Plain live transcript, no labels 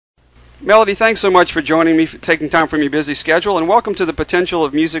Melody, thanks so much for joining me, for taking time from your busy schedule, and welcome to the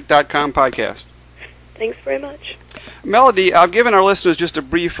potentialofmusic.com podcast. Thanks very much. Melody, I've given our listeners just a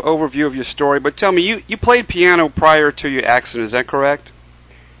brief overview of your story, but tell me, you played piano prior to your accident, is that correct?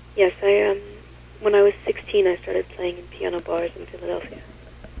 Yes, when I was 16, I started playing in piano bars in Philadelphia.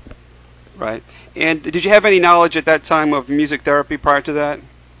 Right. And did you have any knowledge at that time of music therapy prior to that?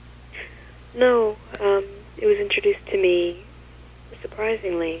 No, it was introduced to me,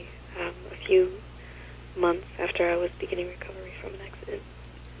 surprisingly, a few months after I was beginning recovery from an accident.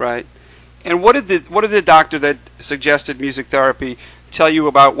 Right. And what did the doctor that suggested music therapy tell you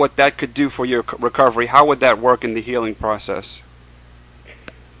about what that could do for your recovery? How would that work in the healing process?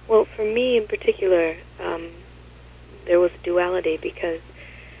 Well, for me in particular, there was a duality because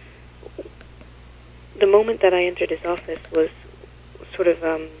the moment that I entered his office was sort of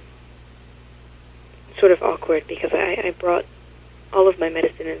awkward because I brought all of my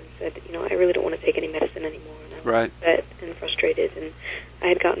medicine and said, I really don't want to take any medicine anymore. And I was upset and frustrated, and I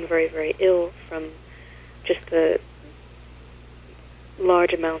had gotten very, very ill from just the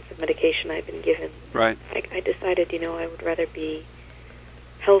large amounts of medication I'd been given. Right. I decided, I would rather be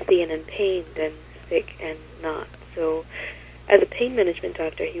healthy and in pain than sick and not. So as a pain management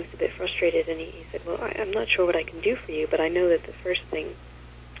doctor, he was a bit frustrated, and he said, well, I'm not sure what I can do for you, but I know that the first thing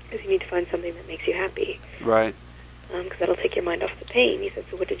is you need to find something that makes you happy. Right. Because that'll take your mind off the pain. He said,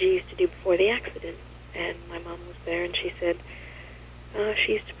 so what did you used to do before the accident? And my mom was there, and she said,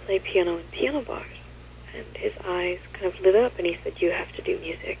 she used to play piano in piano bars. And his eyes kind of lit up, and he said, you have to do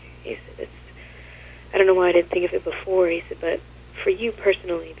music. He said, I don't know why I didn't think of it before. He said, but for you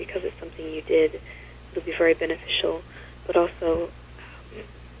personally, because it's something you did, it'll be very beneficial. But also,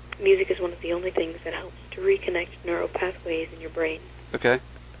 music is one of the only things that helps to reconnect neural pathways in your brain. Okay.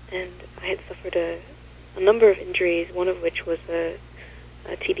 And I had suffered a number of injuries, one of which was a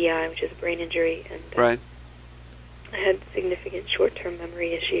TBI, which is a brain injury, and right. I had significant short-term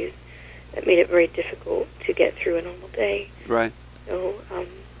memory issues that made it very difficult to get through a normal day. Right. So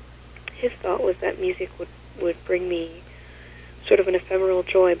his thought was that music would bring me sort of an ephemeral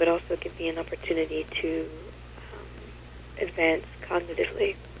joy, but also give me an opportunity to advance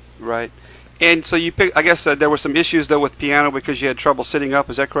cognitively. Right. And so you picked, I guess there were some issues, though, with piano because you had trouble sitting up.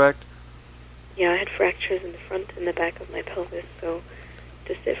 Is that correct? Yeah, I had fractures in the front and the back of my pelvis, so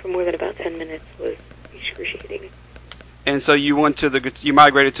to sit for more than about 10 minutes was excruciating. And so you you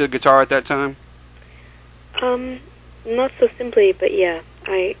migrated to the guitar at that time? Not so simply, but yeah,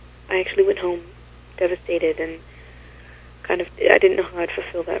 I actually went home devastated and I didn't know how I'd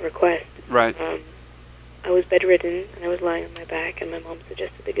fulfill that request. Right. I was bedridden, and I was lying on my back, and my mom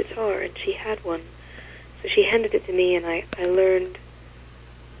suggested the guitar, and she had one. So she handed it to me, and I learned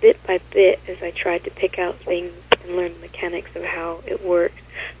bit by bit as I tried to pick out things and learn the mechanics of how it worked.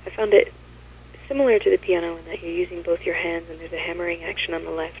 I found it similar to the piano in that you're using both your hands, and there's a hammering action on the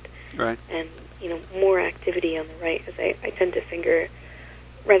left, right, and more activity on the right, as I tend to finger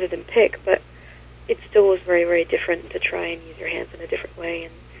rather than pick, but it still was very, very different to try and use your hands in a different way.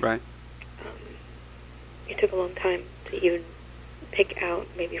 And right. It took a long time to even pick out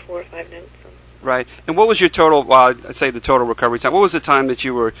maybe 4 or 5 notes. Right. And what was your total, I'd say the total recovery time? What was the time that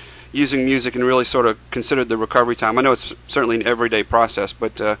you were using music and really sort of considered the recovery time? I know it's certainly an everyday process,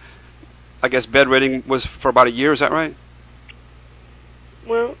 but I guess bedridden was for about a year, is that right?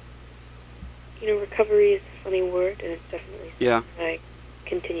 Well, recovery is a funny word, and it's definitely something that I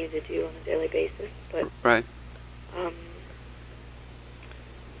continue to do on a daily basis. But right.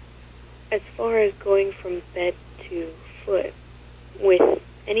 As far as going from bed to foot with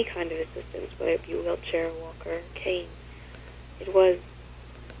any kind of assistance, whether it be a wheelchair, walker, cane, it was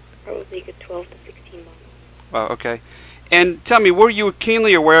probably a good 12 to 16 months. Wow, okay. And tell me, were you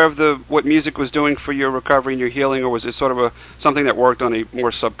keenly aware of what music was doing for your recovery and your healing, or was it sort of something that worked on a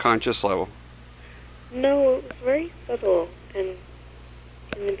more subconscious level? No, it was very subtle, and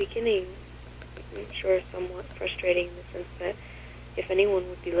in the beginning, I'm sure somewhat frustrating in the sense that if anyone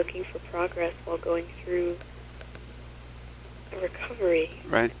would be looking for progress while going through a recovery,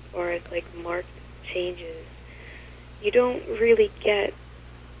 right, as far as marked changes, you don't really get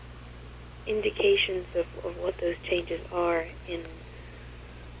indications of what those changes are in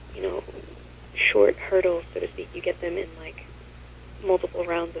short hurdles, so to speak. You get them in multiple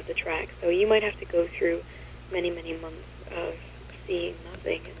rounds of the track. So you might have to go through many, many months of seeing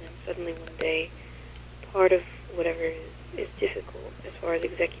nothing, and then suddenly one day part of whatever is difficult as far as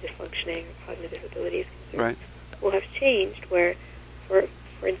executive functioning or cognitive ability is concerned, right, will have changed, where, for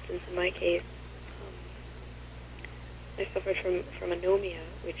instance, in my case, I suffered from anomia,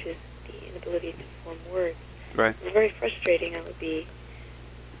 which is the inability to form words. right. It was very frustrating. I would be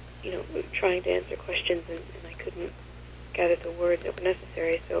trying to answer questions, and I couldn't gather the words that were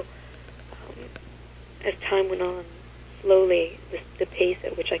necessary. So as time went on, slowly the pace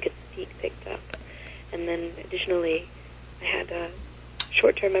at which I could speak picked up. And then additionally, I had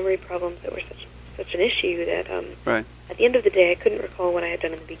short-term memory problems that were such an issue that right. At the end of the day, I couldn't recall what I had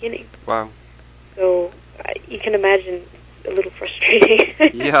done in the beginning. Wow. So you can imagine a little frustrating.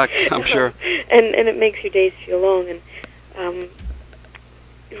 Yeah, I'm sure. And it makes your days feel long. And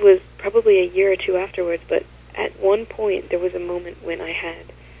it was probably a year or two afterwards, but at one point there was a moment when I had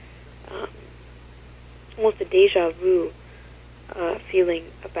almost a deja vu feeling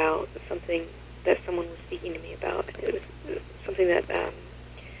about something that someone was speaking to me about. It was something that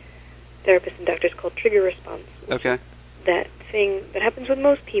therapists and doctors call trigger response. Okay. That thing that happens with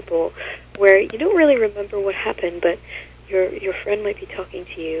most people, where you don't really remember what happened, but your friend might be talking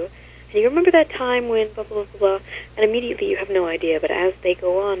to you, and you remember that time when blah, blah, blah, blah, and immediately you have no idea, but as they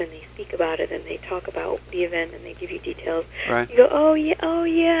go on and they speak about it and they talk about the event and they give you details, right. You go, oh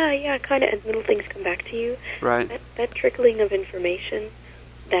yeah, kind of, and little things come back to you. Right. That trickling of information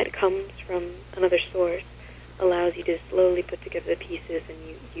that comes from another source allows you to slowly put together the pieces, and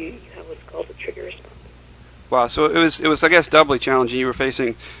you have what's called a trigger response. Wow. So it was I guess doubly challenging. You were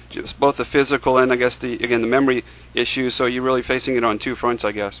facing just both the physical and I guess the memory issues. So you're really facing it on two fronts,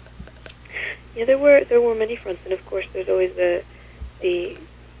 I guess. Yeah, there were many fronts, and of course there's always the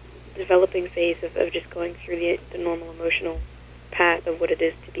developing phase of just going through the normal emotional path of what it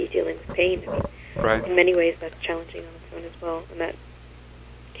is to be dealing with pain. I mean, right. In many ways, that's challenging on its own as well, and that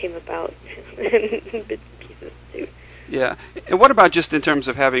came about in bits and pieces too. Yeah. And what about just in terms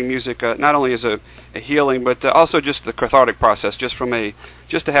of having music, not only as a healing, but also just the cathartic process, just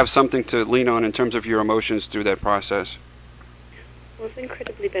to have something to lean on in terms of your emotions through that process? Well, it's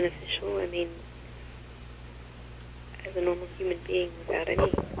incredibly beneficial. I mean, as a normal human being without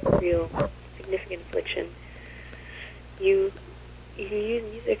any real significant affliction, you use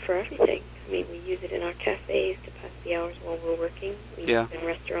music for everything. I mean, we use it in our cafes to pass the hours while we're working. We use it in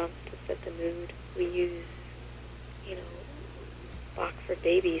restaurants to set the mood. We use, Bach for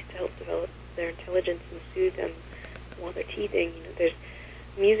babies to help develop their intelligence and soothe them while they're teething.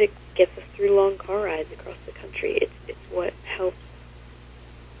 Music gets us through long car rides across the country. It's what helps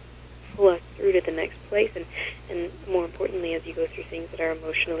pull us through to the next place, and more importantly, as you go through things that are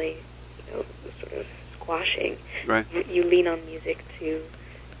emotionally, sort of squashing, right. you lean on music to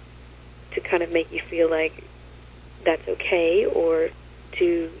kind of make you feel like that's okay, or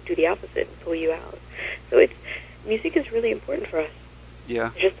to do the opposite and pull you out. So music is really important for us.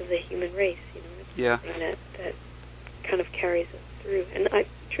 Yeah. Just as a human race, it's something that kind of carries us through. And I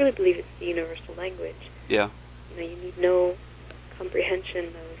truly believe it's the universal language. Yeah. You need no comprehension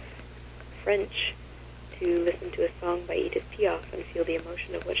of French to listen to a song by Edith Piaf and feel the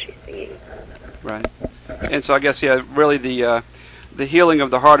emotion of what she's singing. Right. And so I guess, really the healing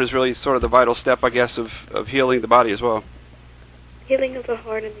of the heart is really sort of the vital step, I guess, of healing the body as well. Healing of the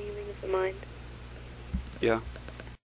heart and the healing of the mind. Yeah.